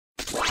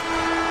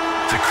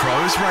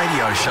Crows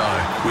Radio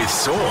Show with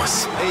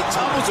Sauce. He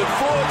tumbles it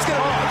forward, it's going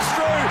to pass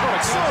through.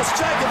 Sauce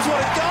Jacobs, what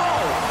a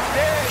goal!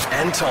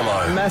 Yeah. And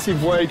Tomo.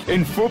 Massive week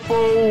in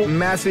football,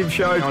 massive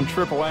show on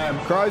Triple M.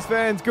 Crows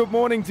fans, good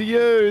morning to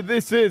you.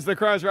 This is the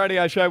Crows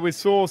Radio Show with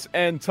Sauce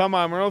and Tomo.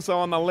 And we're also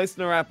on the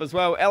listener app as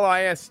well,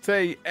 LIST.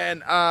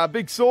 And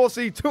Big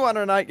Saucy,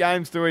 208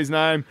 games to his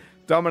name,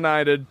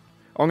 dominated.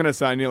 I'm going to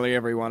say nearly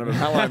every one of them.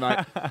 Hello,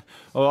 mate.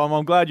 Well,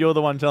 I'm glad you're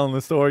the one telling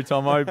the story,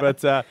 Tomo.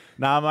 But,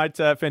 mate,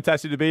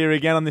 fantastic to be here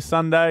again on this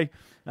Sunday.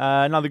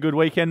 Another good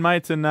weekend,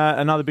 mate, and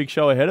another big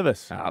show ahead of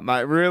us.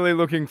 Mate, really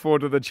looking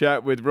forward to the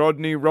chat with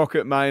Rodney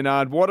Rocket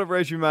Maynard. What a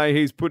resume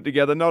he's put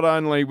together, not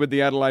only with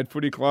the Adelaide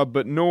Footy Club,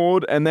 but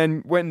Nord, and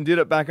then went and did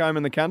it back home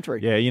in the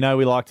country. Yeah, you know,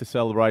 we like to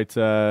celebrate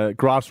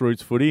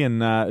grassroots footy,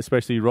 and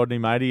especially Rodney,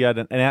 mate. He had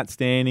an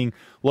outstanding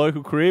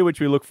local career,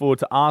 which we look forward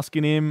to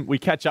asking him. We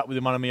catch up with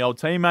one of my old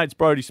teammates,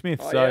 Brodie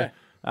Smith.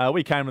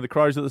 We came to the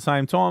Crows at the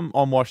same time.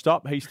 I'm washed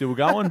up. He's still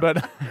going,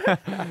 but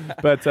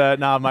mate,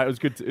 it was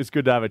good. It's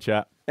good to have a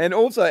chat. And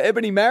also,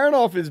 Ebony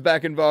Marinoff is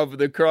back involved with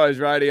the Crows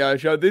Radio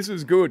Show. This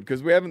is good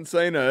because we haven't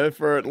seen her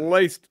for at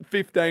least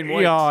 15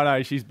 weeks. Yeah, I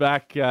know. She's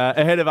back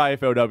ahead of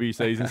AFLW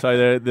season.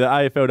 So the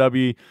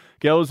AFLW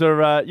girls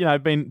are,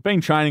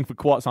 been training for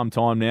quite some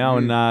time now,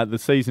 and the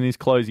season is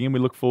closing in. We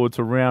look forward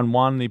to round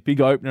one, the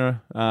big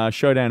opener,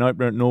 showdown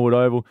opener at Norwood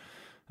Oval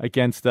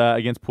against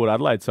Port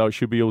Adelaide, so it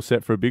should be all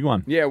set for a big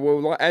one. Yeah,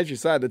 well, as you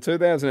say, the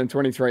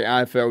 2023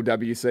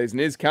 AFLW season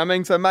is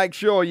coming, so make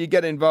sure you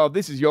get involved.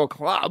 This is your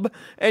club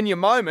and your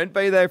moment.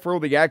 Be there for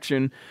all the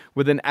action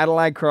with an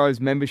Adelaide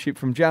Crows membership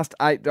from just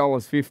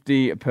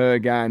 $8.50 per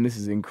game. This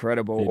is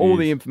incredible. All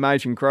the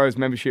information,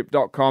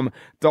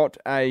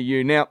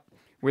 crowsmembership.com.au. Now,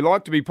 we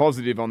like to be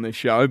positive on this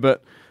show,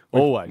 but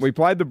we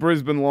played the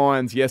Brisbane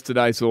Lions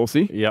yesterday,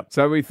 Saucy. Yep.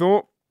 So we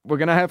thought we're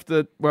going to have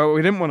to, well,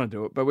 we didn't want to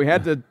do it, but we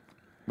had to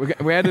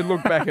We had to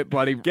look back at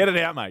bloody... Get it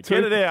out, mate.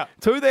 Get it out.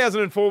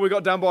 2004, we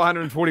got done by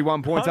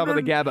 141 points up at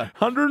the Gabba.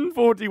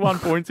 141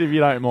 points, if you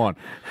don't mind.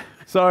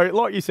 So,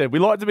 like you said, we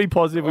like to be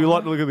positive. We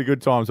like to look at the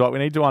good times. Right? We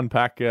need to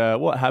unpack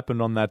what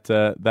happened on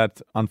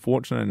that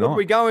unfortunate night.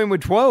 We go in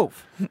with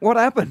 12. What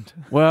happened?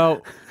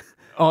 Well...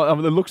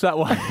 it looks that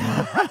way.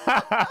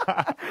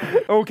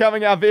 All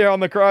coming up here on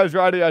the Crows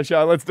Radio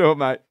Show. Let's do it,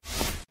 mate.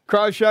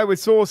 Crow Show with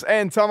Sauce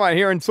and Tomo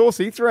here in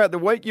Saucy. Throughout the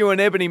week, you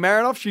and Ebony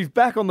Marinoff, she's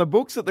back on the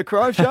books at the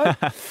Crow Show.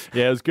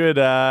 Yeah, it was good.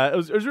 It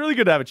was really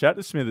good to have a chat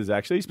to Smithers,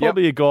 actually. He's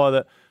probably a guy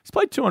that he's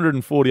played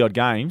 240-odd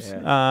games,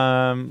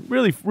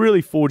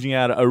 really forging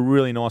out a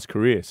really nice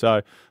career.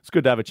 So it's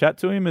good to have a chat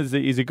to him.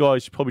 He's a guy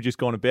who's probably just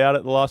gone about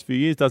it the last few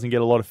years, doesn't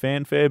get a lot of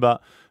fanfare,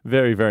 but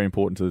very, very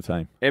important to the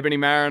team. Ebony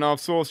Marinoff,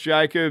 Sauce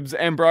Jacobs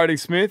and Brodie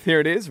Smith. Here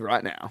it is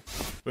right now.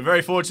 We're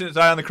very fortunate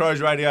today on the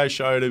Crows Radio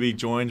Show to be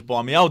joined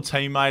by my old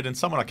teammate and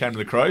someone I came to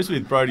the Crows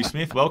with, Brodie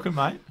Smith. Welcome,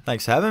 mate.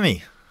 Thanks for having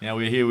me. Now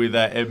we're here with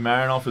Eb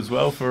Marinoff as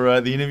well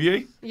for the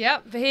interview.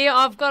 Yep, here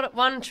I've got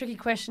one tricky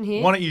question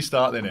here. Why don't you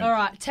start then, Eb? All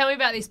right, tell me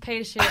about this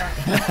Peter Shearer.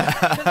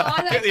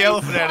 Get the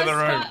elephant out of the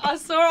room. I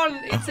saw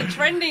it's a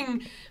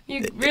trending.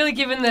 You've really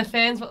given the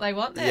fans what they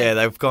want there. Yeah,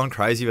 they've gone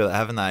crazy with it,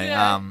 haven't they?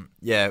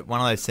 Yeah. One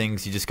of those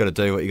things you just got to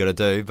do what you got to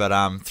do.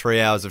 But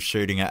 3 hours of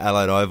shooting at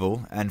Adelaide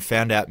Oval and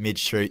found out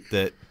mid-shoot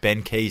that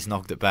Ben Keys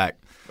knocked it back.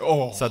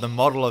 Oh. So the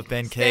model of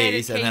Ben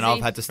Keys, and then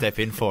I've had to step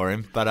in for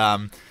him. But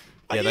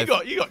you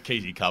got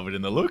Keezy covered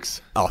in the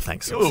looks. Oh,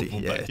 thanks, Saucy.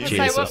 Yeah,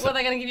 cheers. So were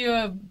they going to give you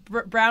a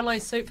Brownlow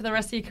suit for the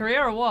rest of your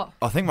career or what?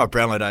 I think my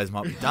Brownlow days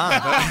might be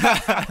done.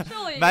 But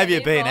maybe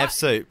a B&F B&F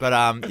suit.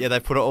 But they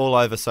put it all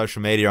over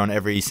social media on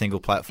every single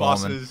platform.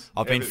 Buses, and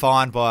I've been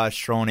fined by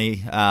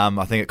Strawny.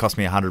 I think it cost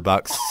me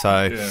 $100.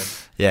 So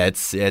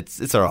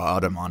it's all right.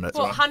 I don't mind it.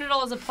 What,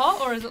 $100 a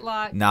pop, or is it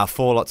like? Nah,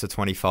 4 lots of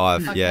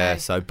 25. Okay. Yeah,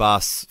 so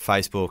bus,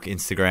 Facebook,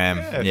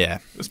 Instagram. Yeah.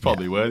 It's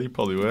probably worthy.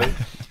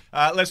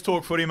 Let's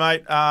talk footy,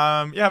 mate.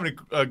 You're having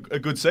a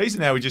good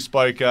season now. We just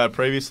spoke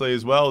previously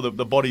as well.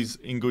 The body's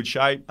in good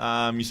shape.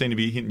 You seem to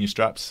be hitting your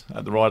straps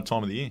at the right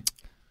time of the year.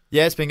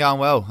 Yeah, it's been going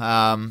well.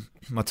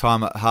 My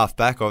time at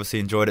half-back, obviously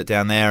enjoyed it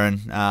down there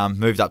and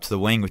moved up to the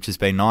wing, which has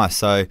been nice.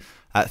 So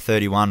at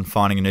 31,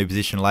 finding a new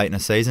position late in the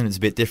season, it's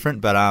a bit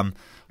different. But I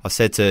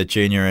said to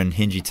Junior and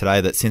Hingy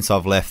today that since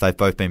I've left, they've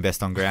both been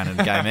best on ground in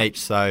a game each.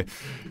 So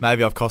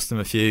maybe I've cost them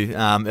a few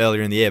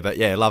earlier in the year. But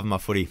yeah, loving my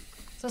footy.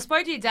 So I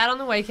spoke to your dad on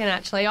the weekend,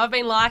 actually. I've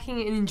been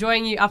liking and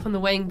enjoying you up on the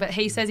wing, but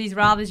he says he's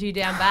rather you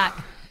down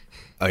back.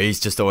 Oh,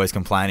 he's just always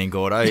complaining,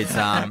 Gordo. It's,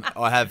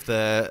 I have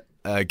the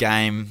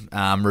game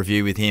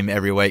review with him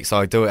every week, so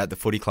I do it at the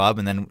footy club,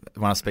 and then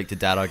when I speak to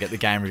Dad, I get the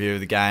game review of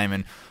the game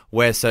and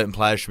where certain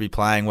players should be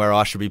playing, where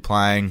I should be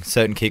playing,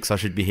 certain kicks I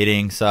should be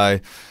hitting. So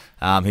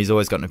he's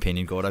always got an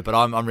opinion, Gordo, but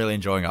I'm really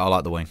enjoying it. I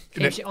like the wing.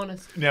 Keeps you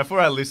honest. Now,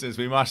 for our listeners,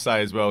 we must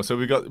say as well, so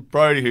we've got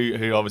Brodie,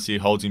 who obviously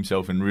holds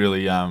himself in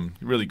really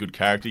good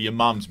character. Your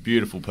mum's a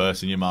beautiful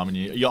person, your mum, and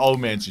your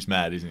old man's just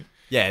mad, isn't he?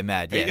 Yeah,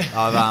 mad.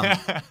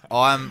 Yeah,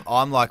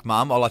 I'm like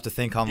mum. I like to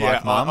think I'm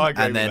like mum, I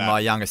agree and then with that. my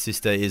younger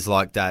sister is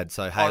like dad.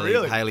 So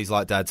really? Haley's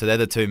like dad. So they're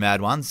the two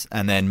mad ones,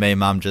 and then me and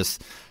mum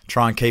just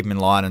try and keep them in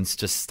line and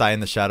just stay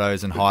in the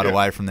shadows and hide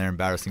away from their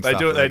embarrassing stuff.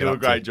 They do a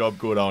great job,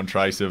 Gordo and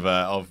Trace,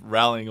 of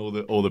rallying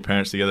all the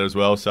parents together as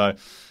well. So.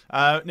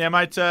 Now,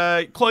 mate,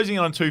 closing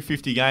in on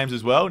 250 games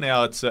as well.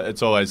 Now,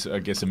 it's always, I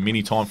guess, a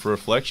mini time for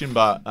reflection,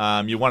 but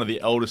you're one of the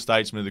elder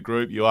statesmen of the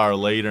group. You are a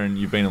leader, and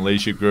you've been in a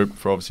leadership group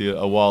for obviously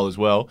a while as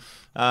well.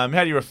 How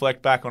do you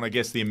reflect back on, I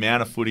guess, the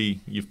amount of footy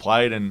you've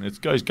played, and it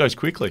goes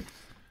quickly?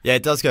 Yeah,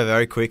 it does go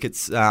very quick.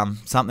 It's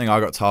something I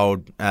got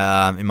told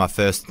in my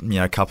first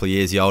couple of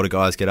years. The older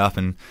guys get up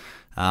and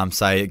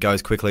say it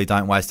goes quickly,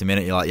 don't waste a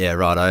minute. You're like, yeah,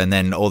 righto. And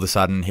then all of a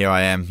sudden, here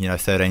I am,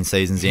 13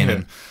 seasons in,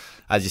 and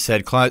as you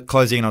said,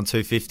 closing in on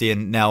 250,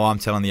 and now I'm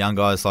telling the young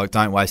guys, like,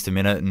 don't waste a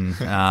minute and,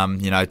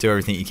 do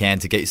everything you can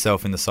to get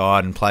yourself in the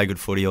side and play good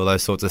footy, all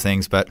those sorts of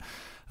things. But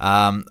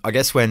I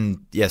guess when,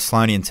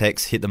 Sloaney and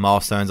Tex hit the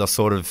milestones,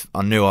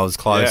 I knew I was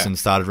close and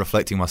started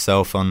reflecting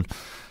myself on,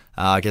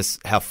 I guess,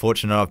 how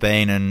fortunate I've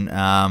been and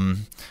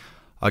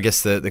I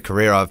guess the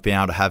career I've been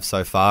able to have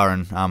so far.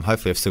 And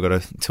hopefully I've still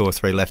got 2 or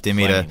 3 left in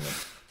me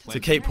to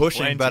keep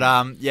pushing. But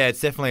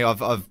it's definitely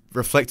I've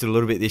reflected a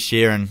little bit this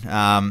year, and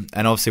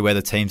obviously where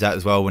the team's at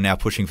as well. We're now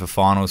pushing for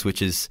finals,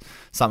 which is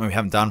something we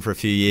haven't done for a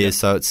few years.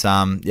 So it's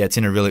it's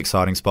in a really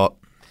exciting spot.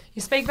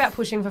 You speak about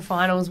pushing for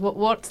finals.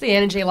 What's the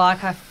energy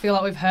like? I feel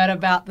like we've heard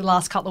about the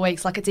last couple of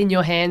weeks, like it's in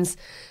your hands.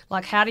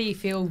 Like, how do you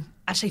feel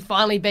actually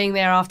finally being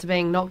there after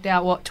being knocked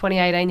out?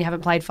 2018, you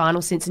haven't played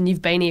finals since, and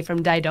you've been here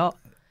from day dot.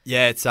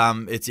 Yeah,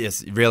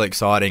 it's really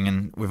exciting,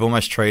 and we've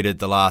almost treated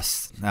the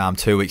last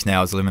 2 weeks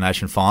now as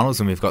elimination finals,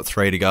 and we've got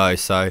 3 to go.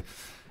 So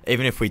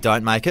even if we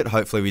don't make it,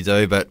 hopefully we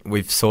do, but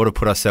we've sort of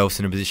put ourselves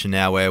in a position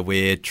now where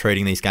we're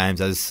treating these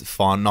games as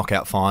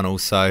knockout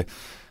finals, so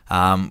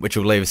which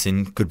will leave us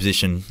in good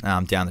position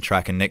down the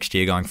track and next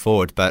year going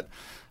forward. But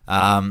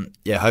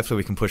hopefully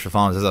we can push for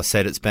finals. As I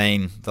said, it's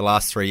been the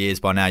last 3 years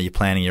by now. You're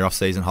planning your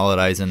off-season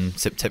holidays and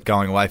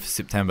going away for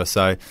September,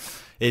 so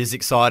it is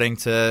exciting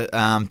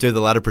to do the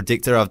ladder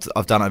predictor.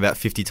 I've done it about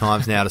 50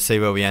 times now to see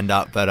where we end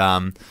up, but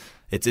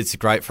it's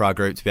great for our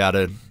group to be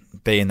able to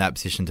be in that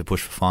position to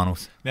push for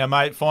finals. Now,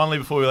 mate, finally,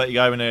 before we let you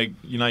go,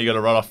 you got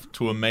to run off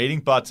to a meeting,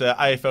 but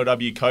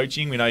AFLW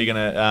coaching, we know you're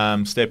going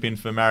to step in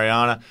for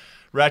Mariana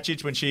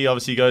Ratchich when she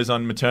obviously goes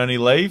on maternity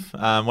leave.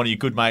 One of your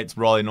good mates,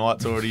 Riley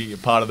Knight's already a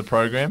part of the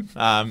program.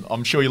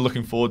 I'm sure you're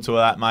looking forward to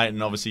that, mate,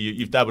 and obviously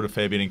you've dabbled a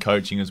fair bit in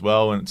coaching as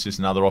well, and it's just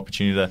another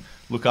opportunity to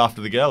look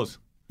after the girls.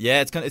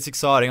 Yeah, it's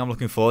exciting. I'm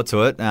looking forward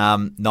to it.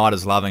 Knight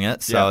is loving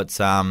it, so it's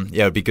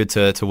it'd be good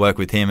to work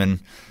with him. And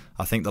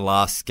I think the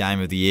last game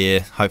of the year,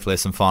 hopefully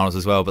there's some finals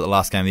as well, but the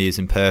last game of the year is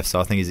in Perth, so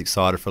I think he's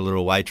excited for a little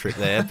away trip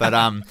there. But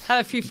had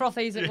a few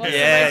frothies at once.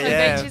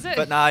 Beach, is it?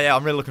 But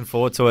I'm really looking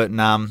forward to it,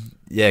 and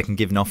can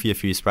give Noffy a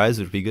few sprays.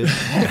 It would be good.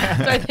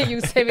 Don't think you'll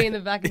see me in the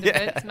back of the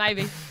fence,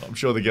 maybe. I'm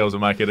sure the girls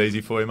will make it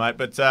easy for you, mate.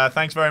 But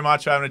thanks very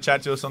much for having a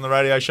chat to us on the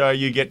radio show.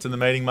 You get to the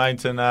meeting,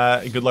 mate, and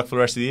good luck for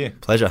the rest of the year.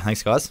 Pleasure.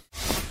 Thanks, guys.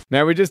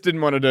 Now, we just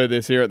didn't want to do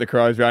this here at the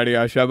Crows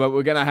radio show, but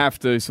we're going to have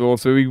to,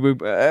 Sauce. So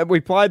we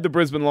played the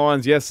Brisbane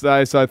Lions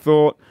yesterday, so I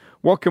thought,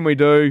 what can we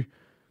do?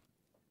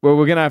 Well,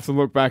 we're going to have to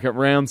look back at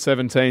round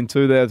 17,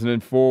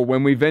 2004,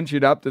 when we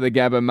ventured up to the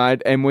Gabba,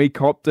 mate, and we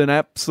copped an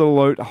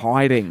absolute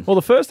hiding. Well,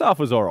 the first half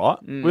was all right.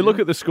 We look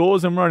at the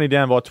scores, and we're only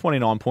down by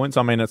 29 points.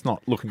 I mean, it's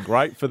not looking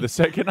great for the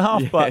second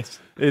half, but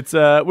it's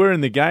we're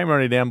in the game. We're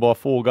only down by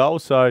 4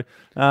 goals. So,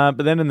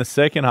 but then in the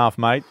second half,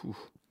 mate,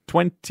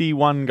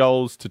 21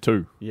 goals to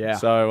 2. Yeah.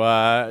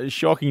 So,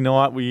 shocking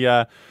night. We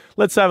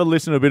let's have a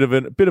listen to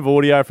a bit of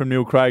audio from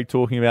Neil Craig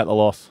talking about the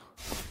loss.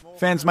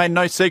 Fans made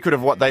no secret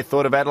of what they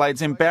thought of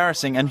Adelaide's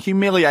embarrassing and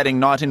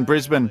humiliating night in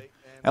Brisbane.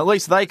 At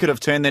least they could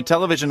have turned their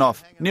television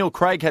off. Neil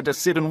Craig had to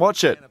sit and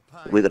watch it.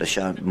 We've got to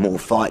show more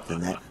fight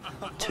than that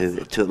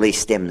to at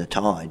least stem the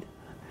tide.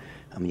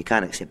 I mean, you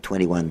can't accept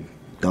 21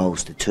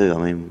 goals to 2.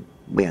 I mean,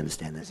 we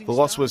understand that. The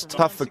loss was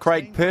tough for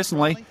Craig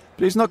personally,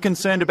 but he's not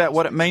concerned about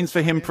what it means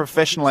for him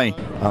professionally.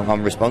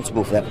 I'm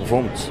responsible for that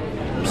performance.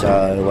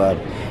 So,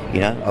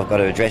 I've got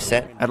to address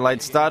that.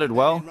 Adelaide started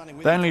well.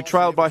 They only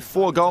trailed by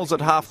 4 goals at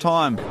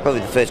half-time.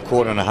 Probably the first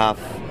quarter and a half,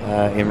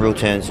 in real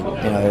terms,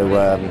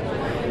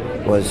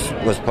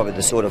 was probably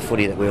the sort of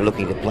footy that we were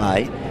looking to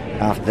play.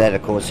 After that,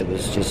 of course, it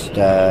was just,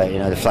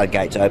 the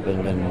floodgates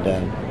opened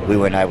and we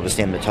weren't able to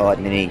stem the tide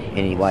in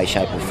any way,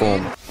 shape or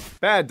form.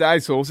 Bad day,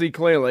 Saucy,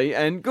 clearly,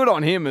 and good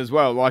on him as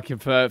well, like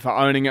for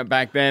owning it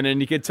back then. And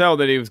you could tell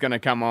that he was going to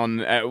come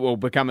on,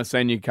 become a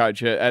senior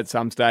coach at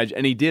some stage,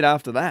 and he did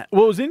after that.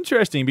 Well, it was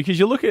interesting because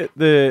you look at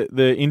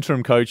the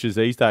interim coaches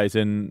these days,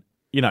 and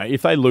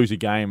if they lose a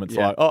game, it's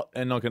like,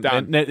 they're not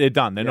going. They're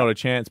done. They're not a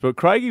chance. But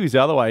Craigie was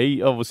the other way.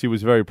 He obviously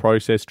was very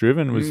process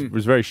driven,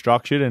 was very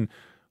structured, and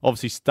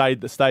obviously stayed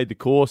the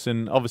course,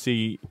 and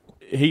obviously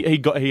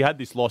he had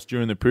this loss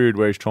during the period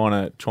where he's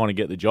trying to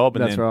get the job,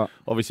 and That's then right.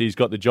 obviously he's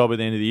got the job at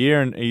the end of the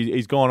year, and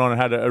he's gone on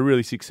and had a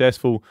really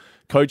successful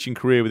coaching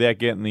career without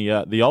getting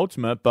the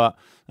ultimate. But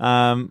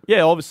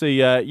obviously,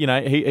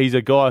 he's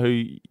a guy who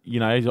he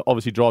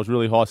obviously drives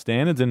really high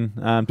standards, and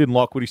didn't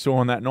like what he saw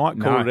on that night.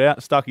 Called it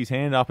out, stuck his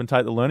hand up, and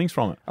take the learnings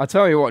from it. I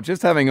tell you what,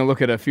 just having a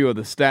look at a few of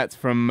the stats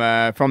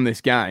from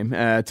this game,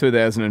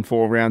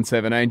 2004 round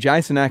 17,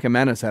 Jason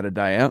Ackermanis had a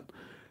day out,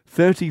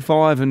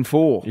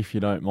 35-4. If you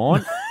don't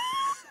mind.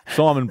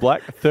 Simon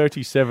Black,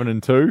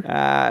 37-2.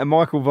 And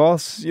Michael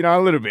Voss, a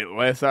little bit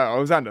less. I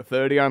was under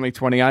 30, only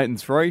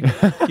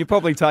 28-3. You're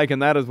probably taking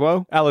that as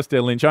well.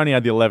 Alistair Lynch only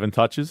had the 11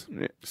 touches,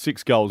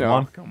 6 goals,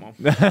 won. Come on.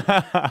 No,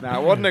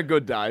 it wasn't a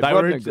good day.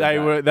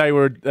 They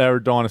were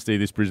a dynasty,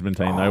 this Brisbane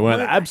team. They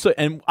weren't absolute,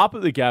 and up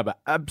at the Gabba,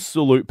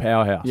 absolute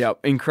powerhouse. Yep,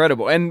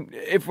 incredible. And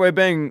if we're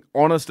being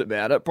honest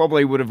about it,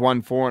 probably would have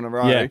won 4 in a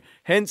row. Yeah.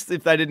 Hence,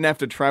 if they didn't have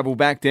to travel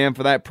back down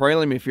for that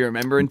prelim, if you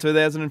remember, in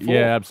 2004.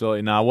 Yeah,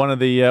 absolutely. No, one of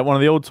the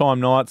all-time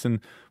nights,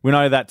 and we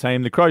know that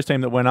team, the Crows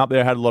team that went up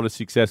there, had a lot of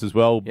success as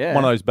well. Yeah.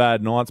 One of those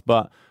bad nights,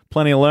 but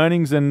plenty of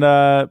learnings, and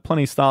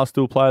plenty of stars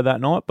still play that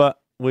night.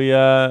 But we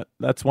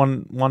that's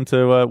one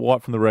to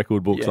wipe from the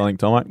record books, I think,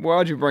 Tom.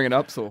 Why'd you bring it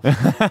up, Saul?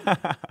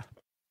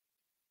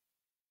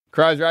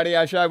 Crows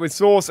Radio Show with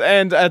Sauce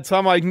and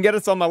Tomo. You can get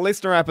us on the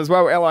listener app as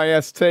well,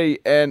 LAST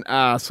and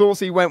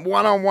Saucy went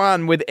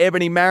one-on-one with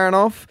Ebony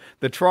Marinoff.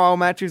 The trial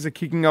matches are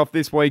kicking off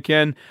this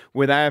weekend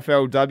with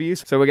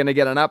AFLW, so we're going to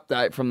get an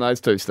update from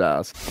those two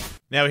stars.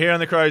 Now, here on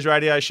the Crows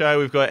Radio Show,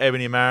 we've got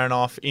Ebony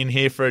Marinoff in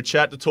here for a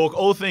chat to talk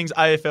all things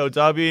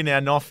AFLW. Now,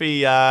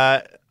 Noffy,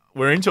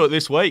 we're into it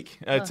this week.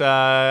 It's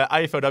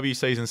AFLW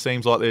season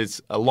seems like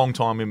there's a long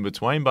time in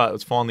between, but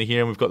it's finally here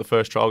and we've got the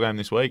first trial game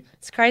this week.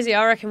 It's crazy.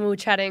 I reckon we were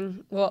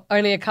chatting,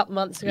 only a couple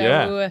months ago.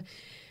 Yeah. We were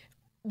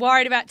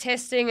worried about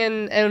testing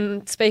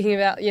and speaking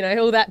about,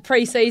 all that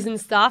pre-season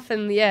stuff.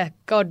 And,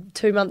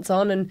 2 months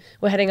on and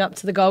we're heading up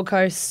to the Gold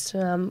Coast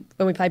when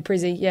we play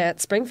Prizzy,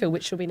 at Springfield,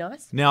 which will be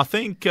nice. Now, I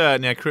think,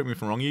 correct me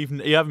if I'm wrong,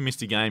 you haven't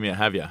missed a game yet,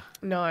 have you?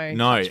 No.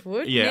 No.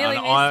 Wood.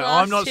 Yeah,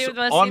 I'm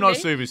not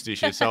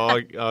superstitious, so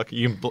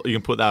you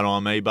can put that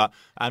on me. But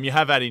you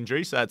have had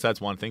injuries, so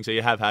that's one thing. So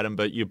you have had them,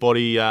 but your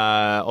body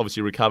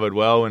obviously recovered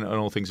well, and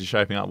all things are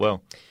shaping up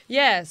well.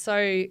 Yeah, so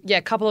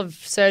a couple of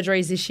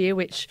surgeries this year,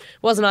 which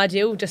wasn't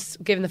ideal,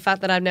 just given the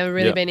fact that I've never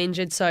really been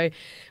injured. So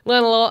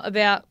learned a lot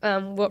about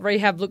what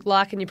rehab looked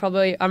like, and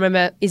I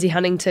remember Izzy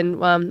Huntington,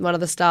 one of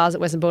the stars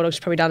at Western Bulldogs,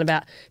 she's probably done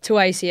about 2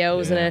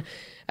 ACLs and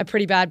a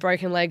pretty bad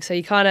broken leg. So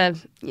you kind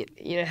of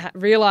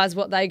realise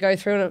what they go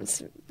through, and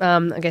it's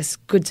I guess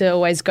good to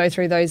always go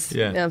through those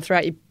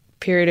throughout your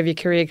period of your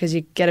career, because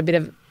you get a bit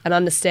of an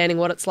understanding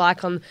what it's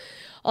like on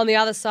the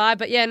other side.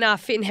 But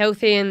fit and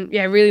healthy, and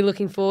really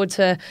looking forward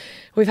to.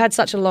 We've had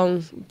such a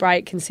long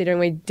break considering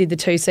we did the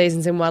 2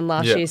 seasons in one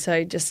last year,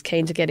 so just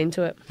keen to get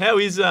into it. How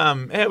is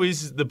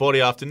the body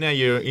after now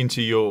you're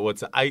into your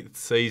 8th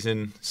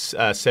season,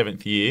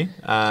 7th year?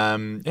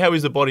 How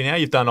is the body now?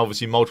 You've done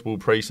obviously multiple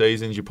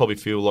pre-seasons. You probably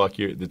feel like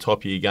you're at the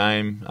top of your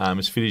game,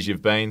 as fit as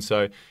you've been.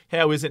 So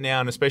how is it now?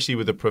 And especially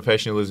with the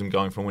professionalism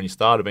going from when you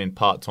started being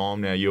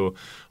part-time, now you're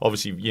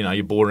obviously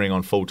you're bordering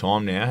on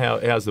full-time now.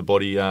 How's the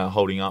body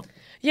holding up?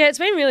 Yeah, it's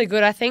been really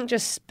good. I think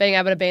just being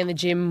able to be in the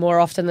gym more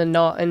often than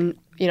not. And,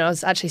 I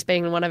was actually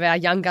speaking to one of our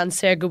young guns,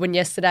 Sarah Goodwin,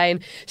 yesterday,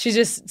 and she's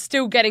just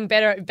still getting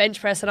better at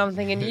bench press. And I'm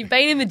thinking, you've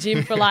been in the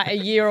gym for like a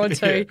year or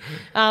two.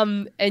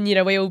 And,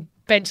 we all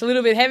bench a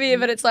little bit heavier,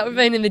 but it's like we've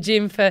been in the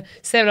gym for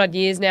 7 odd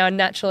years now. And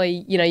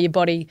naturally, your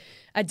body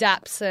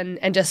adapts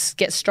and just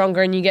gets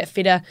stronger and you get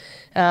fitter.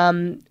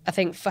 I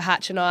think for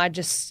Hatch and I,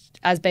 just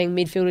as being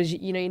midfielders,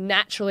 you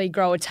naturally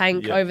grow a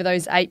tank over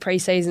those 8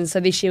 pre-seasons. So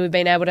this year we've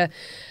been able to,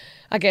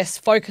 I guess,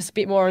 focus a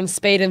bit more on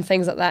speed and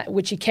things like that,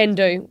 which you can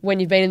do when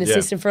you've been in the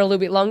system for a little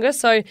bit longer.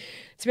 So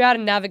to be able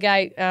to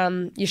navigate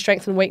your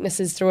strengths and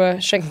weaknesses through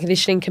a strength and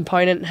conditioning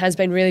component has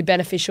been really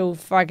beneficial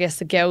for, I guess,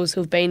 the girls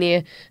who've been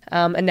here.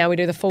 And now we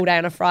do the full day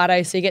on a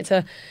Friday, so you get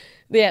to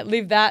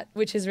live that,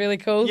 which is really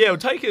cool. Yeah, well,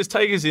 take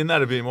us in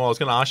that a bit more. I was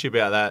going to ask you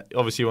about that.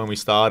 Obviously, when we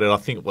started, I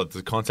think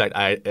the contact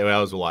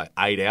hours were like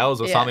 8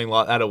 hours or something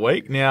like that a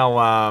week.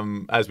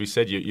 Now, as we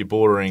said, you're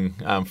bordering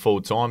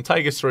full time.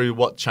 Take us through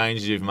what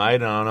changes you've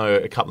made. And I know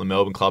a couple of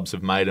Melbourne clubs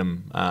have made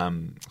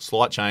them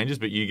slight changes,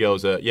 but you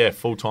girls are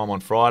full time on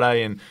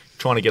Friday and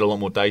trying to get a lot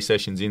more day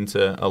sessions in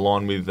to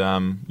align with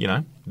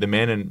the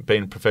men and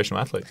being professional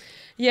athletes.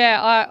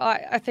 Yeah,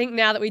 I think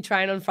now that we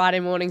train on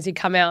Friday mornings, you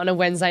come out on a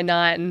Wednesday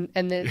night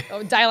and the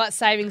daylight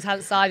savings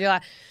hasn't started. You're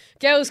like,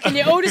 girls, can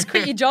you all just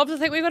quit your jobs? I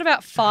think we've got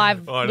about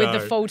 5 with the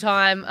full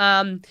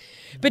time.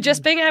 But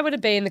just being able to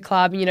be in the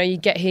club, you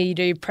get here, you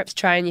do preps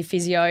train, your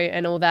physio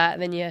and all that,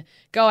 and then you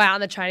go out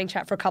on the training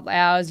track for a couple of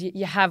hours,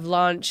 you have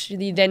lunch,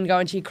 you then go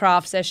into your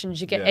craft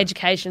sessions, you get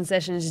education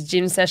sessions,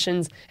 gym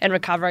sessions and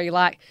recovery.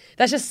 Like,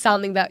 that's just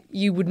something that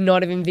you would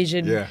not have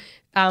envisioned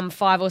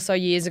 5 or so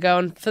years ago.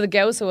 And for the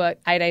girls who are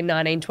 18,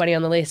 19, 20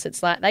 on the list,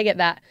 it's like they get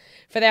that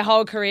for their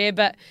whole career.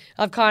 But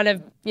I've kind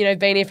of,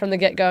 been here from the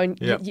get-go,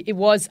 and it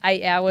was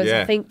 8 hours.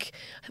 Yeah. I think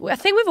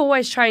we've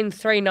always trained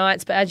 3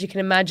 nights, but as you can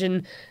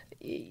imagine,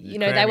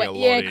 they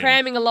were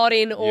cramming a lot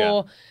in,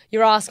 or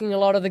you're asking a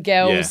lot of the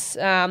girls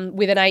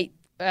with an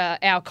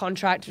 8-hour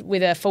contract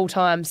with a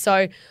full-time.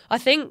 So I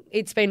think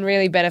it's been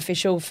really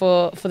beneficial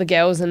for the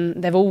girls,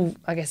 and they've all,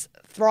 I guess,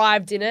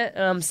 thrived in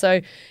it.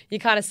 So you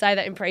kind of say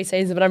that in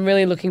pre-season, but I'm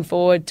really looking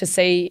forward to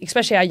see,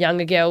 especially our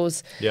younger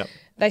girls,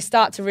 they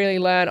start to really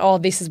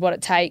learn, this is what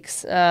it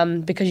takes,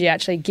 because you're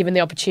actually given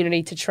the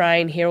opportunity to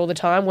train here all the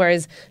time,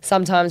 whereas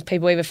sometimes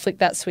people either flick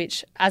that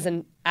switch as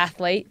an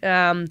athlete.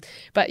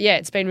 But yeah,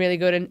 it's been really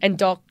good. And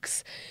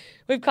Doc's,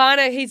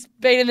 he's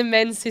been in the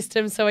men's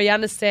system, so he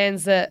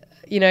understands that,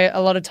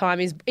 a lot of time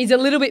he's a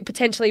little bit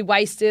potentially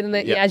wasted, and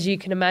that, as you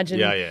can imagine,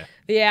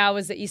 the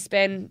hours that you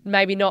spend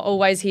maybe not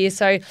always here.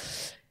 So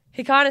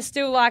he kind of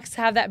still likes to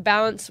have that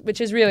balance, which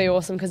is really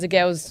awesome because the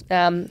girls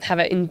have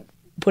it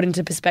put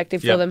into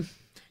perspective for them.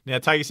 Now,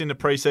 take us into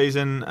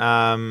pre-season.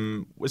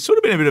 It's sort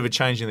of been a bit of a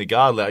change in the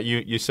guard. Like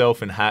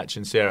yourself and Hatch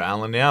and Sarah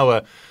Allen now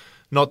are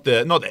not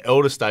the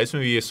elder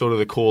statesmen, but you're sort of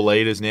the core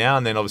leaders now.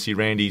 And then obviously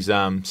Randy's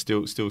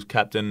still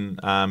captain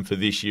for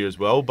this year as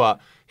well. But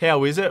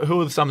how is it?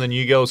 Who are some of the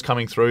new girls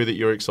coming through that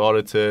you're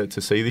excited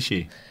to see this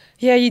year?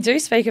 Yeah, you do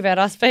speak about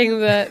us being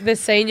the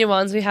senior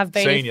ones. We have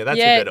been senior. That's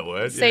a better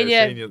word.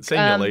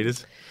 Senior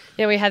leaders.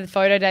 Yeah, we had the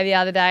photo day the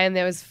other day, and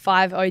there was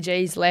 5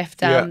 OGs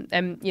left. And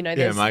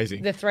there's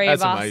amazing. The 3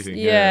 That's of us. Amazing.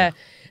 Yeah.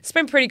 It's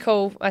been pretty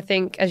cool, I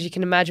think, as you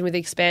can imagine, with the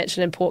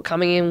expansion and Port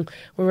coming in.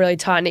 We're a really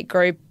tight-knit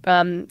group.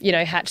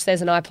 Hatch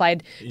says and I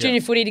played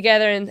junior footy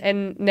together,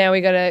 and now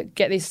we got to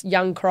get this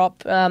young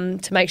crop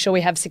to make sure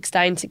we have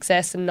sustained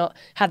success and not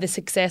have the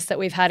success that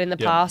we've had in the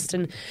past,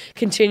 and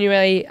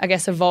continually, I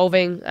guess,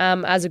 evolving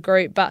as a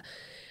group. But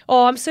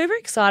I'm super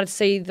excited to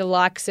see the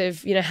likes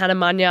of, Hannah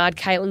Munyard,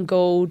 Caitlin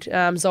Gould,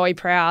 Zoe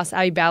Prowse,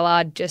 Abby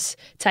Ballard just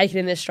take it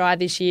in their stride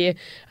this year.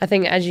 I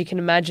think, as you can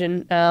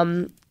imagine,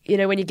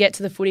 when you get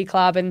to the footy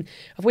club, and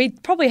we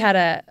probably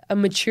had a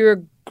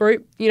mature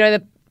group,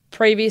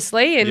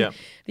 previously, and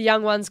the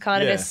young ones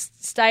kind of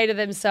just stay to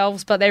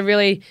themselves, but they're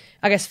really,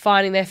 I guess,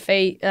 finding their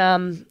feet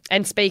and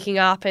speaking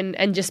up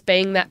and just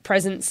being that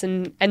presence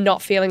and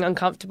not feeling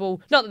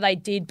uncomfortable. Not that they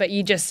did, but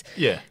you just,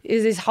 there's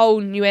this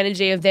whole new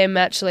energy of them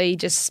actually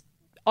just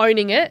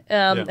owning it,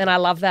 and I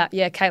love that.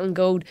 Yeah, Caitlin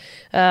Gould,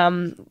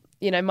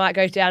 might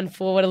go down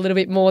forward a little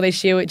bit more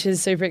this year, which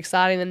is super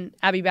exciting. And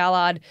Abby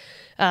Ballard,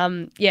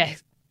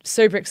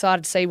 super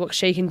excited to see what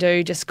she can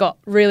do. Just got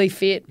really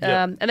fit.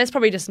 And that's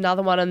probably just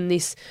another one on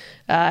this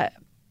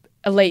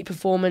elite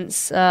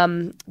performance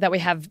that we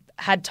have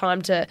had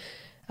time to,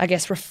 I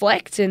guess,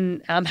 reflect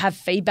and have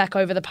feedback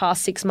over the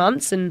past 6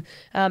 months. And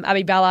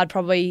Abby Ballard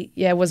probably,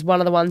 was one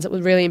of the ones that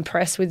was really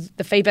impressed with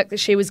the feedback that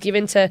she was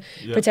given to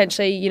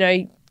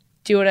potentially,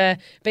 do you want to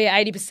be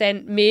at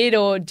 80% mid,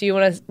 or do you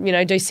want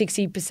to, do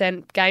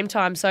 60% game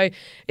time? So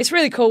it's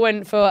really cool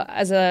when,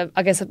 as a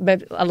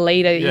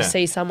leader, you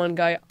see someone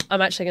go,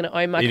 I'm actually going to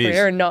own my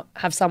career and not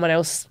have someone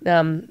else,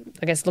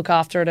 look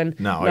after it and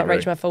not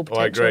reach my full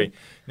potential. I agree.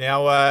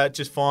 Now,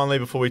 just finally,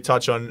 before we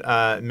touch on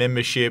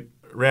membership,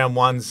 round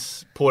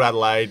 1's Port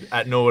Adelaide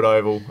at Norwood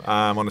Oval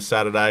on a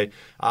Saturday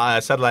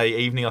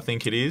evening, I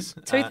think it is.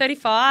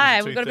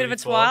 2:35. We've got a bit of a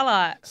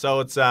twilight. So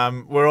it's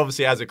we're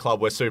obviously, as a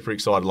club, we're super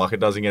excited. Like, it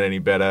doesn't get any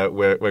better.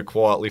 We're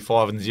quietly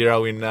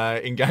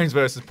 5-0 in games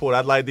versus Port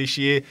Adelaide this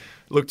year.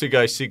 Look to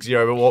go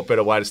 6-0, but what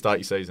better way to start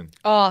your season?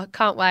 Oh,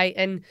 can't wait.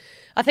 And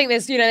I think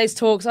there's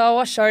talks,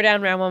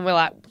 showdown round 1. We're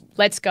like,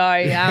 let's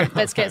go.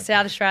 Let's get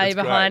South Australia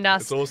behind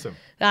us. It's awesome.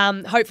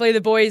 Hopefully the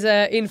boys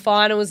are in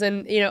finals,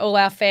 and all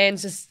our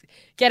fans just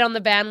get on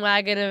the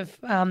bandwagon of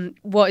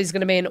what is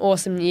going to be an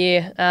awesome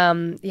year.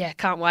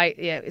 Can't wait.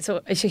 Yeah, it's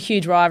a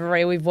huge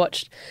rivalry. We've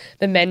watched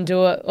the men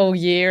do it all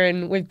year,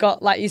 and we've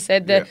got, like you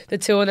said, the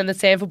 2, and then the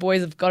Sanford boys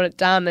have got it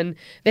done, and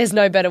there's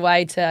no better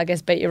way to, I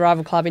guess, beat your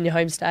rival club in your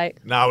home state.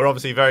 No, we're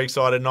obviously very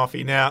excited,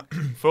 Noffy. Now,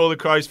 for all the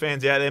Crows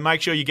fans out there,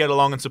 make sure you get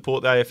along and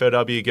support the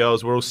AFLW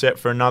girls. We're all set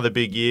for another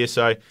big year,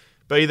 so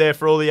be there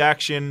for all the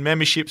action.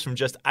 Memberships from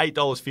just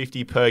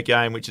 $8.50 per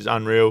game, which is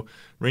unreal.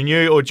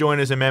 Renew or join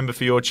as a member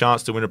for your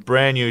chance to win a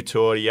brand new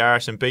tour to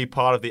Yarras and be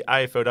part of the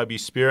AFLW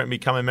spirit and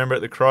become a member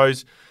at the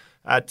Crows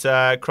at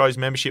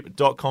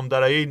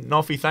crowsmembership.com.au.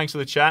 Noffy, thanks for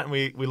the chat, and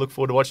we look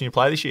forward to watching you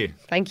play this year.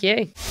 Thank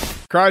you.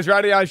 Crows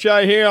Radio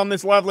Show here on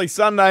this lovely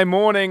Sunday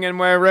morning, and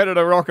we're ready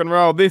to rock and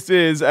roll. This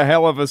is a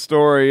hell of a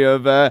story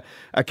of a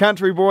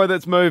country boy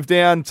that's moved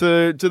down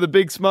to the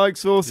big smoke,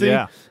 Saucy.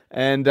 Yeah.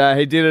 And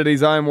he did it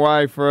his own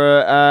way for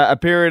a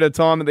period of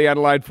time at the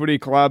Adelaide Footy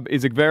Club.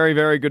 He's a very,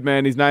 very good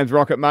man. His name's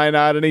Rocket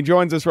Maynard, and he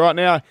joins us right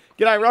now.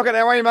 G'day, Rocket.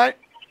 How are you, mate?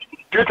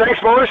 Good, thanks,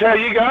 boys. How are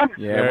you going?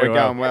 Yeah, we're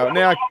going well.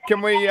 Now,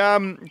 can we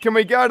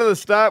go to the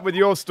start with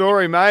your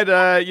story, mate?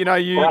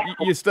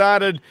 You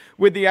started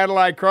with the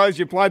Adelaide Crows.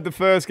 You played the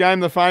first game,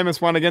 the famous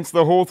one, against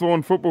the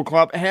Hawthorn Football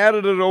Club. How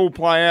did it all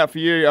play out for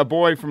you, a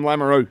boy from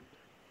Lameroo?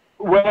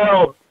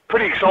 Well,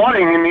 pretty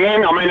exciting in the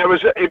end. I mean, it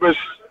was.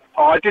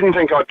 I didn't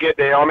think I'd get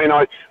there. I mean,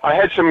 I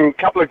had some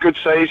couple of good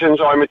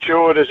seasons. I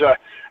matured as a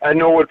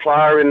Norwood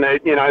player in the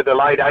the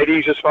late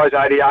 80s, I suppose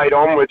 88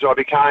 onwards. I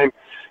became,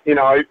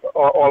 I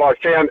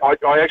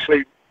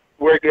actually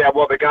worked out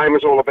what the game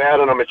was all about,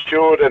 and I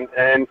matured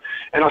and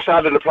I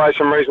started to play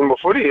some reasonable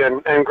footy.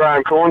 And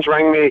Graham Corns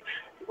rang me.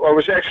 I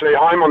was actually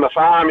home on the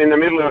farm in the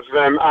middle of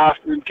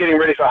after getting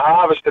ready for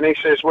harvest, and he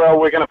says, "Well,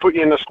 we're going to put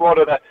you in the squad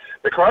of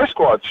the Crow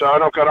squad." So,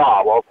 and I've got,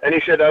 and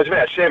he said there was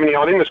about 70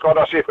 odd in the squad.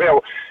 I said,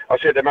 I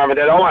said to Mum and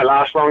Dad, I won't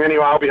last long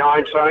anyway. I'll be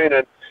home soon,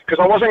 and because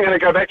I wasn't going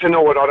to go back to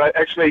Norwood, I'd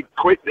actually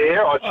quit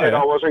there. I said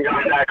I wasn't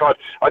going back.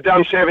 I'd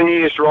done 7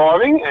 years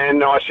driving,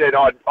 and I said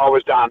I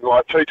was done,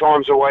 like 2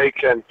 times a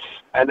week, and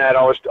that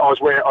I was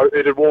where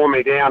it had worn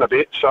me down a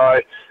bit. So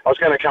I was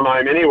going to come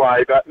home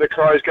anyway, but the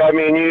Crows gave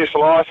me a new year's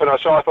life, and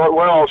so I thought,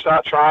 well, I'll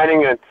start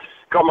training, and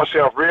got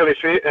myself really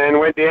fit, and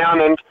went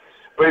down, and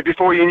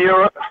before you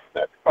knew it,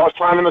 I was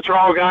playing in the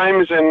trial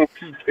games, and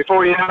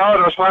before you know it,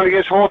 I was playing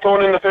against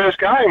Hawthorn in the first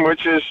game,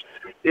 which is.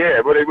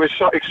 Yeah, but it was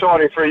so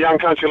exciting for a young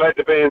country lad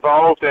to be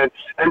involved and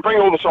bring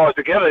all the sides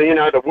together.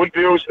 The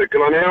Woodvilles, the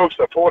Glenelgs,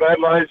 the Port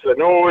Adelaides, the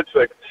Norwoods,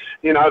 the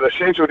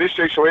Central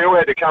Districts. We all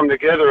had to come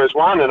together as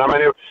one. And I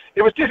mean,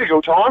 it was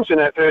difficult times in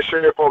that first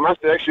 3 or 4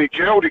 months to actually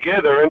gel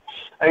together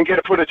and get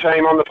to put a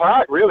team on the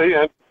park, really.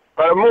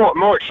 But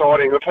more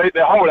exciting.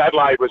 The whole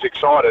Adelaide was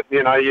excited.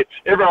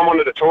 Everyone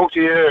wanted to talk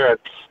to you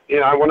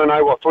and, want to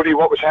know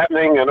what was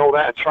happening and all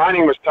that. And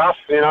training was tough.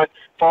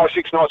 5,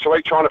 6 nights a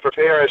week trying to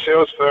prepare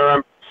ourselves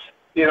for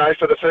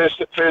for the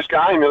first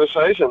game of the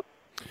season.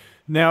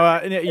 Now,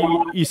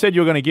 you said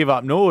you were going to give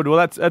up Norwood. Well,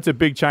 that's a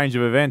big change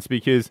of events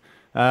because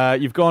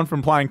you've gone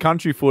from playing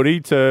country footy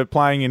to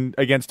playing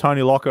against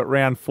Tony Lockett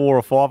round 4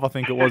 or 5, I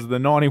think it was, the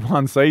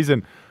 91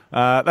 season.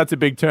 That's a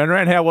big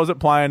turnaround. How was it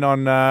playing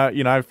on,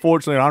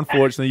 fortunately or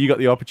unfortunately, you got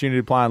the opportunity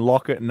to play on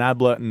Lockett and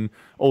Ablett and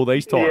all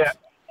these types?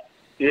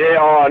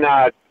 Yeah,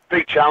 no.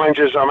 Big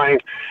challenges. I mean,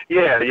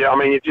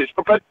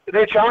 but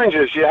they're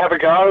challenges. You have a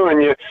go,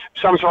 and you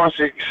sometimes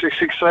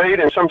succeed,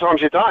 and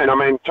sometimes you don't. I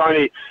mean,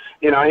 Tony,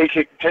 he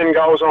kicked 10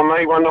 goals on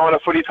me one night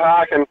at Footy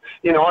Park, and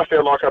I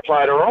felt like I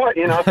played all right.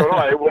 I thought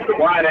I walked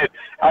away and had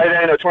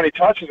 18 or 20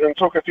 touches and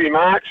took a few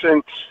marks,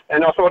 and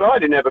I thought I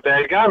didn't have a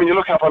bad game. And you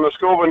look up on the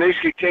scoreboard, and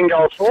he's kicked 10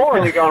 goals for,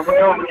 and you're going,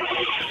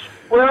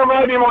 well,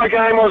 maybe my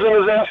game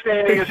wasn't as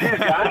outstanding as his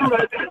game,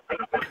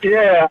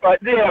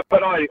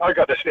 but I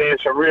got to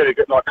stand some really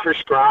good, like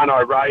Chris Grant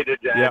I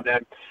rated, and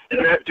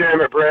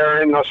Dermot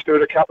Brereton I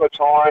stood a couple of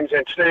times,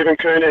 and Stephen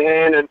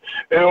Coonahan and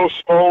Earl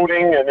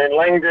Spalding, and then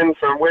Langdon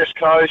from West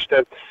Coast,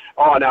 and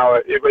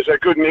it was a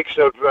good mix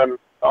of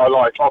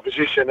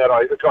opposition that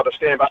I got to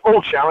stand, but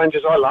all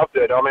challenges. I loved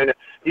it. I mean,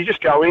 you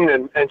just go in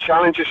and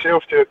challenge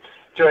yourself to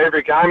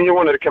every game. You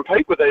wanted to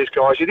compete with these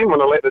guys. You didn't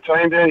want to let the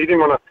team down. You didn't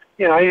want to.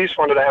 You just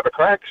wanted to have a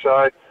crack.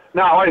 So,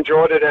 no, I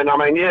enjoyed it. And, I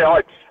mean,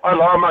 I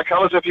lowered my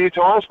colours a few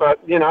times, but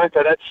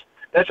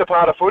that's a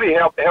part of footy,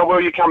 how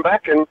well you come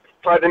back and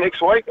play the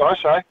next week, I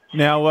say.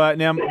 Now,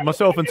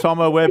 myself and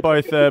Tomo, we're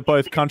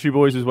both country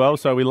boys as well,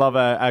 so we love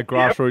our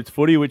grassroots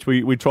footy, which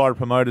we try to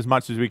promote as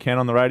much as we can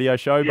on the radio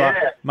show. But,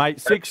 mate,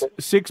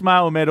 six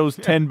male medals,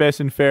 10 best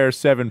and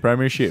fairest, 7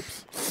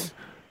 premierships.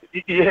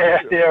 Yeah,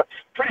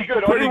 pretty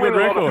good. Pretty good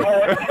record.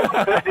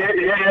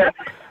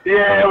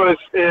 It was.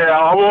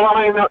 Yeah, well,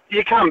 I mean,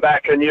 you come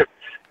back and you've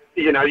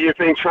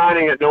been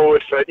training at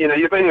Norwood for,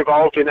 you've been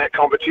involved in that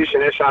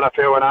competition,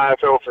 SNFL and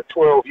AFL for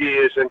 12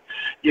 years, and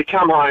you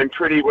come home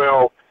pretty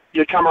well.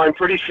 You come home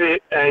pretty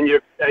fit, and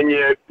you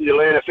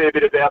learn a fair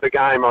bit about the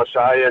game, I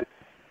say, and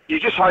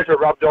you just hope it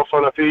rubbed off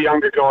on a few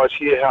younger guys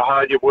here how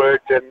hard you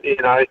worked and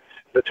the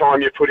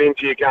time you put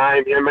into your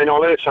game. I mean, I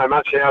learned so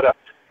much how to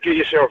get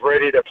yourself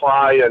ready to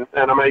play, and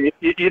I mean,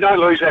 you don't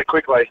lose that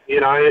quickly.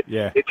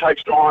 It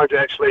takes time to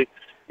actually,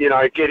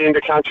 get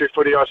into country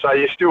footy. I say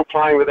you're still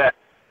playing with that,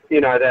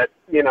 that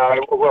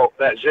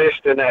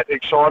zest and that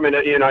excitement.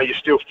 You're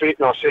still fit,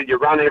 and I said you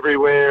run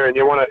everywhere, and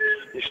you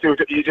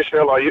just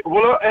feel like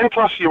and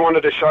plus you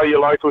wanted to show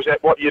your locals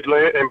that what you'd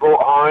learnt and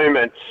brought home,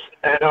 and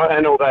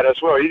all that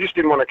as well. You just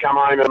didn't want to come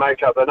home and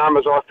make up the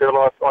numbers. I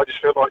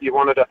just felt like you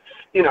wanted to,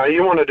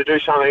 do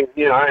something,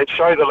 and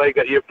show the league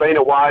that you've been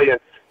away and.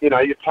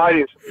 You've played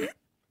in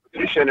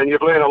position and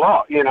you've learned a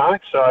lot,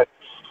 so.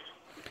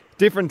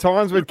 Different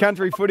times with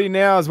country footy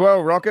now as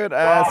well, Rocket.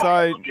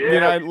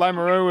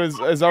 Lamoureux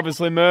has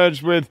obviously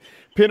merged with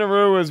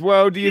Pinaroo as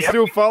well. Do you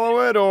still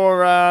follow it,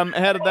 or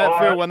how did that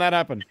feel when that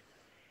happened?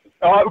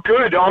 Oh,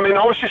 good. I mean,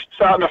 I was just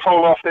starting to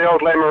fall off the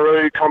old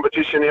Lamoureux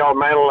competition. The old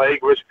Mantle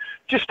League was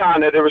just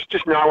starting there was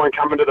just no one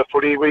coming to the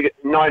footy.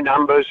 No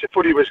numbers. The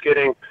footy was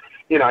getting...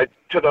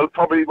 to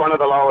probably one of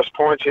the lowest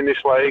points in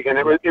this league, and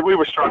we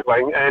were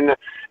struggling. And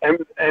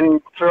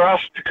for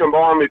us to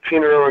combine with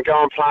Pinaroo and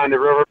go and play in the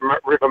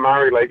River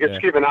Murray League, it's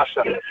given us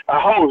a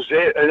whole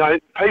set.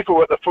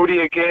 People at the footy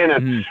again,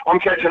 and I'm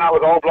catching up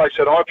with old blokes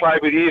that I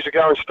played with years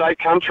ago in state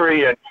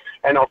country, and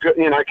I've got,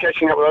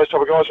 catching up with those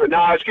type of guys. But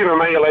no, it's given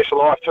me a lease of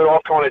life too.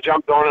 I've kind of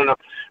jumped on, and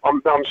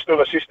I'm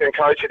still assistant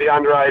coach of the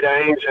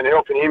under-18s and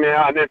helping him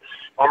out. And then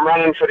I'm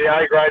running for the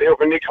A grade,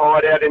 helping Nick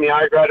Hyde out in the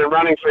A grade and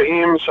running for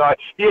him. So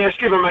yeah, it's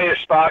given me a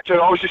spark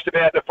too. I was just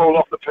about to fall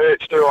off the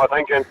perch too, I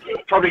think, and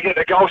probably get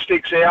the golf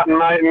sticks out and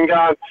go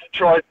and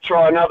try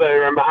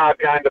another hard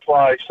game to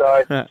play.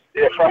 So yeah,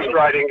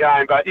 frustrating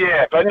game, but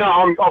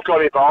no, I've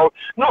got involved.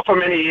 Not for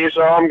many years,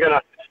 so I'm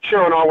gonna.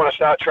 Sure, and I want to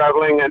start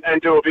travelling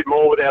and do a bit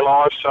more with our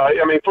lives. So,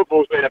 I mean,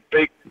 football's been a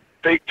big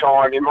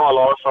time in my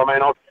life. I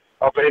mean,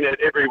 I've been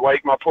at every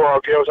week. My poor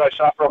old girls, they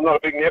suffer. I'm not a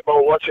big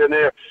netball watcher, and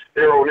they're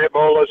all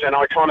netballers, and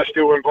I kind of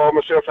still involve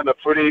myself in the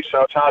footy,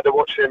 so it's hard to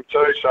watch them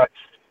too. So,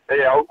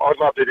 yeah, I'd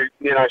love to,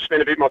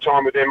 spend a bit more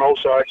time with them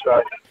also.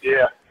 So,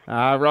 yeah.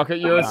 Rocket,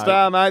 you're a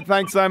star, mate.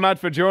 Thanks so much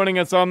for joining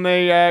us on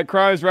the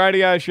Crows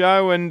Radio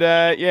Show. And,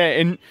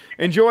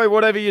 enjoy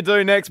whatever you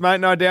do next, mate.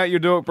 No doubt you'll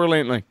do it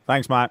brilliantly.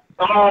 Thanks, mate.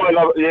 Oh, I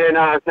love it.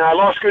 Yeah, no,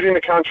 life's good in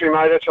the country,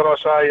 mate. That's what I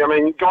say. I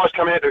mean, guys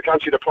come out to the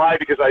country to play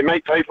because they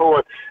meet people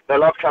and they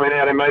love coming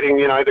out and meeting,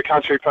 the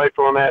country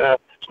people and that.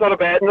 It's not a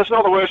bad, and it's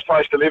not the worst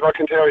place to live, I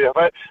can tell you.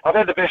 I've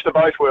had the best of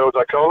both worlds,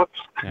 I call it.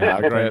 Yeah,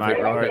 great,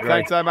 mate. Right.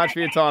 Thanks so much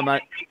for your time,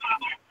 mate.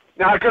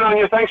 No, good on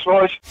you. Thanks,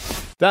 boys.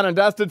 Done and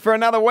dusted for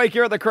another week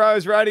here at the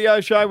Crows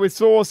Radio Show with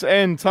Sauce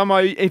and Tomo.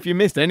 If you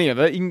missed any of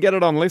it, you can get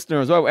it on Listener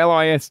as well,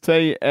 LIST,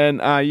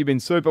 and you've been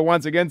super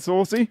once again,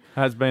 Saucy.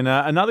 Has been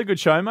another good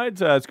show,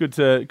 mate. It's good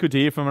to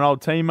hear from an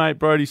old teammate,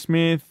 Brodie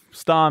Smith,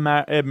 star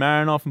Ed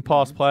Marinoff, and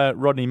past player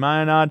Rodney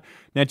Maynard.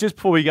 Now, just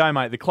before we go,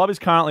 mate, the club is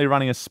currently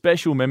running a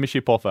special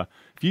membership offer.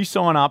 If you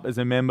sign up as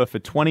a member for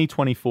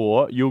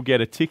 2024, you'll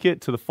get a ticket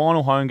to the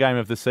final home game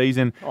of the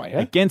season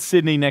against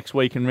Sydney next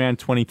week in round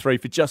 23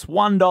 for just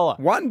 $1. $1?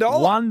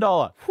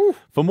 $1. Whew.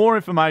 For more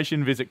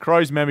information, visit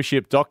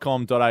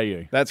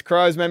crowsmembership.com.au. That's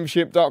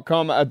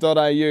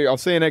crowsmembership.com.au. I'll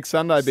see you next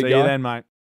Sunday, big guy. See you then, mate.